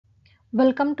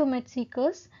Welcome to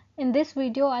MedSeekers. In this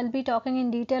video, I'll be talking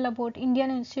in detail about Indian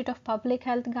Institute of Public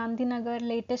Health Gandhinagar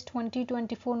latest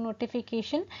 2024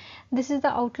 notification. This is the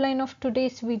outline of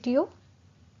today's video.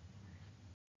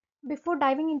 Before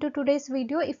diving into today's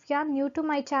video, if you are new to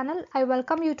my channel, I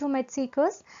welcome you to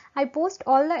MedSeekers. I post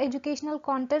all the educational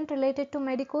content related to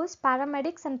medicos,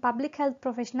 paramedics and public health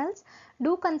professionals.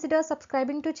 Do consider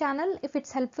subscribing to channel if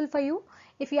it's helpful for you.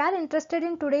 If you are interested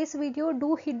in today's video,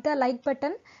 do hit the like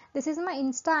button. This is my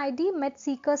Insta ID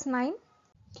MedSeekers9.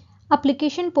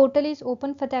 Application portal is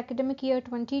open for the academic year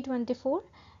 2024.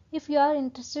 If you are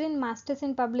interested in Masters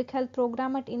in Public Health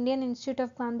program at Indian Institute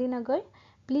of Gandhinagar,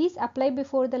 please apply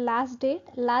before the last date.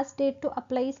 Last date to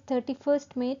apply is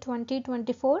 31st May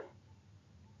 2024.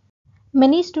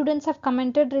 Many students have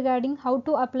commented regarding how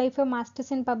to apply for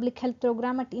Masters in Public Health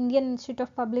program at Indian Institute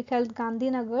of Public Health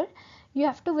Gandhinagar. You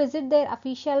have to visit their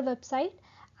official website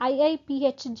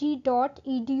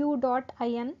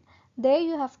IIPHG.edu.in. There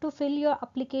you have to fill your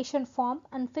application form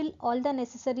and fill all the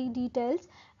necessary details,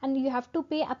 and you have to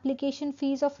pay application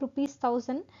fees of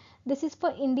 ₹1000. This is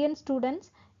for Indian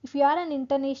students. If you are an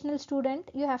international student,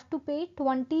 you have to pay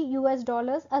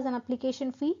 $20 as an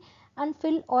application fee and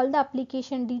fill all the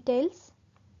application details.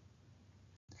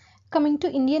 Coming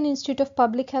to Indian Institute of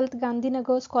Public Health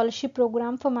Gandhinagar scholarship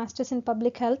program for Masters in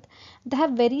Public Health, they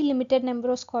have very limited number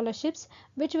of scholarships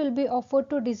which will be offered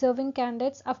to deserving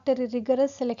candidates after a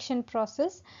rigorous selection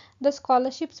process. The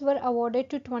scholarships were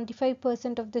awarded to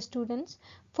 25% of the students.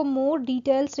 For more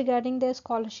details regarding their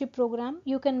scholarship program,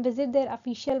 you can visit their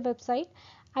official website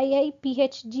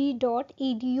iiphg.edu.in.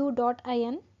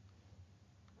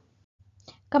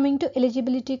 Coming to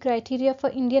eligibility criteria for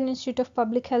Indian Institute of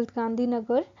Public Health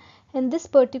Gandhinagar, in this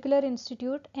particular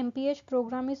institute, MPH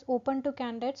program is open to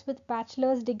candidates with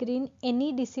bachelor's degree in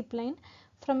any discipline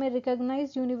from a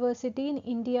recognized university in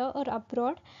India or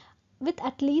abroad with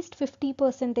at least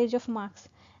 50% of marks.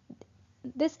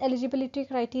 This eligibility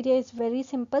criteria is very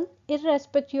simple.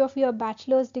 Irrespective of your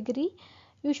bachelor's degree,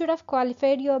 you should have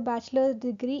qualified your bachelor's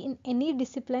degree in any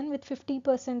discipline with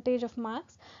 50% of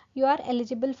marks. You are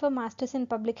eligible for Masters in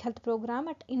Public Health program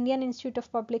at Indian Institute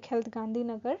of Public Health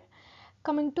Gandhinagar.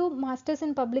 Coming to Masters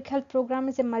in Public Health program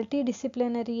is a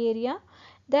multidisciplinary area.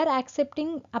 They are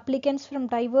accepting applicants from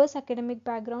diverse academic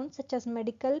backgrounds such as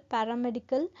medical,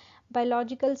 paramedical,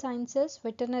 biological sciences,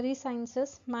 veterinary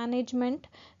sciences, management,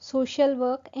 social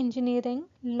work, engineering,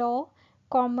 law,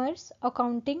 commerce,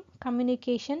 accounting,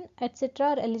 communication, etc.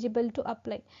 are eligible to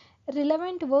apply.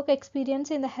 Relevant work experience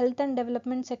in the health and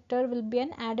development sector will be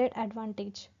an added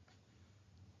advantage.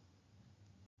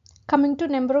 Coming to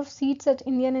number of seats at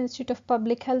Indian Institute of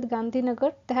Public Health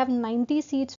Gandhinagar, they have 90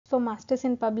 seats for Masters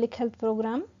in Public Health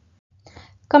program.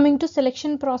 Coming to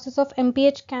selection process of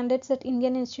MPH candidates at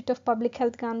Indian Institute of Public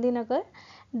Health Gandhinagar,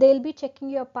 they will be checking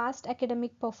your past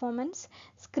academic performance,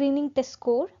 screening test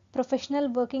score, professional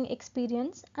working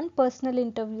experience and personal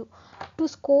interview. To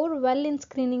score well in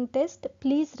screening test,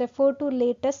 please refer to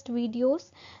latest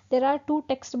videos. There are two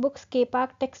textbooks,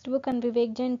 K-Park textbook and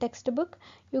Vivek Jain textbook.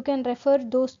 You can refer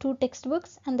those two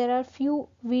textbooks, and there are few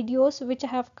videos which I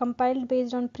have compiled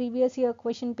based on previous year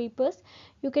question papers.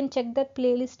 You can check that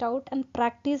playlist out and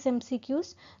practice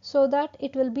MCQs so that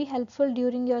it will be helpful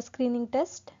during your screening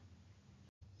test.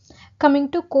 Coming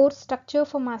to course structure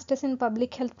for Masters in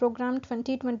Public Health program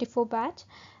 2024 batch,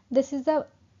 this is the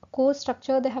course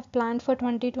structure they have planned for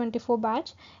 2024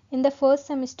 batch. In the first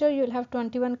semester you will have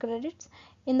 21 credits.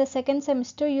 In the second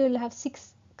semester you will have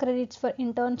 6 credits for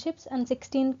internships and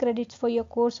 16 credits for your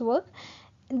coursework.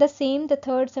 The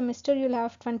third semester you will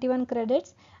have 21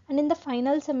 credits, and in the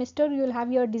final semester you will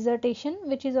have your dissertation,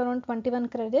 which is around 21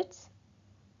 credits.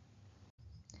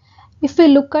 If we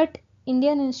look at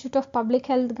Indian Institute of Public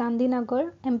Health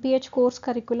Gandhinagar MPH course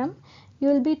curriculum, you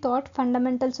will be taught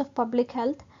fundamentals of public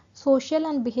health, social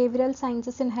and behavioral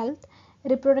sciences in health,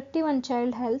 reproductive and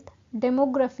child health,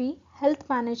 demography, health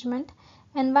management,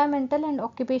 environmental and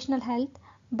occupational health,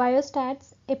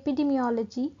 biostats,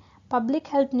 epidemiology, public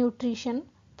health nutrition,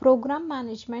 program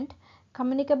management,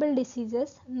 communicable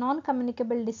diseases,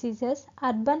 non-communicable diseases,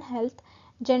 urban health,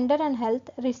 gender and health,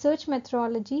 research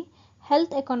methodology,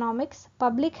 health economics,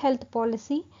 public health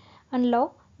policy and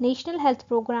law, national health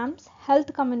programs,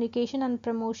 health communication and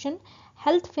promotion,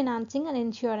 health financing and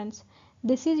insurance.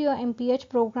 This is your MPH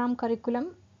program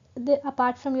curriculum.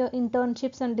 Apart from your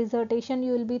internships and dissertation,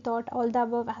 you will be taught all the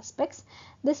above aspects.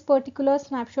 This particular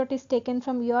snapshot is taken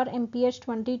from your MPH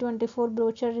 2024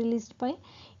 brochure released by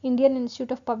Indian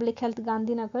Institute of Public Health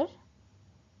Gandhinagar.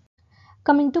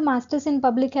 Coming to Masters in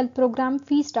Public Health program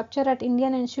fee structure at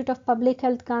Indian Institute of Public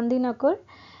Health Gandhinagar,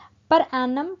 Per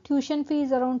annum tuition fee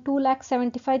is around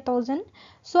 2,75,000.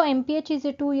 So MPH is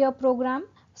a 2-year program.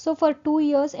 So for 2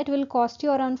 years it will cost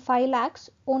you around 5 lakhs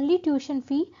only tuition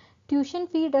fee. Tuition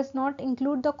fee does not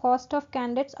include the cost of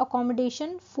candidates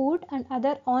accommodation, food and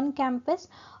other on campus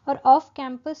or off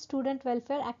campus student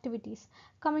welfare activities.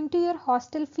 Coming to your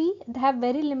hostel fee, they have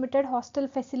very limited hostel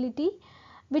facility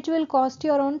which will cost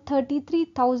you around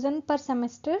 33,000 per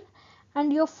semester,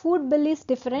 and your food bill is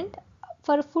different.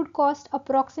 For food cost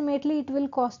approximately it will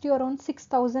cost you around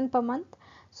 6,000 per month.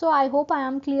 So I hope I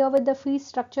am clear with the fee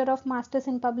structure of Masters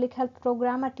in Public Health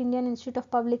program at Indian Institute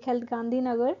of Public Health, Gandhi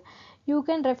Nagar. You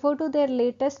can refer to their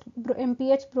latest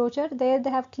MPH brochure. There they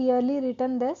have clearly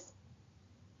written this.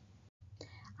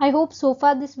 I hope so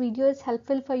far this video is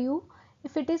helpful for you.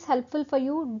 If it is helpful for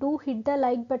you, do hit the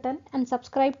like button and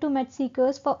subscribe to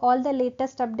MedSeekers for all the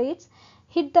latest updates.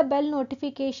 Hit the bell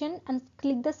notification and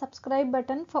click the subscribe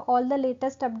button for all the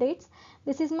latest updates.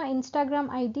 This is my Instagram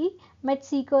ID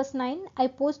MedSeekers9. I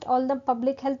post all the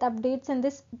public health updates in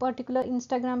this particular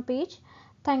Instagram page.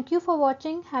 Thank you for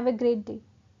watching. Have a great day.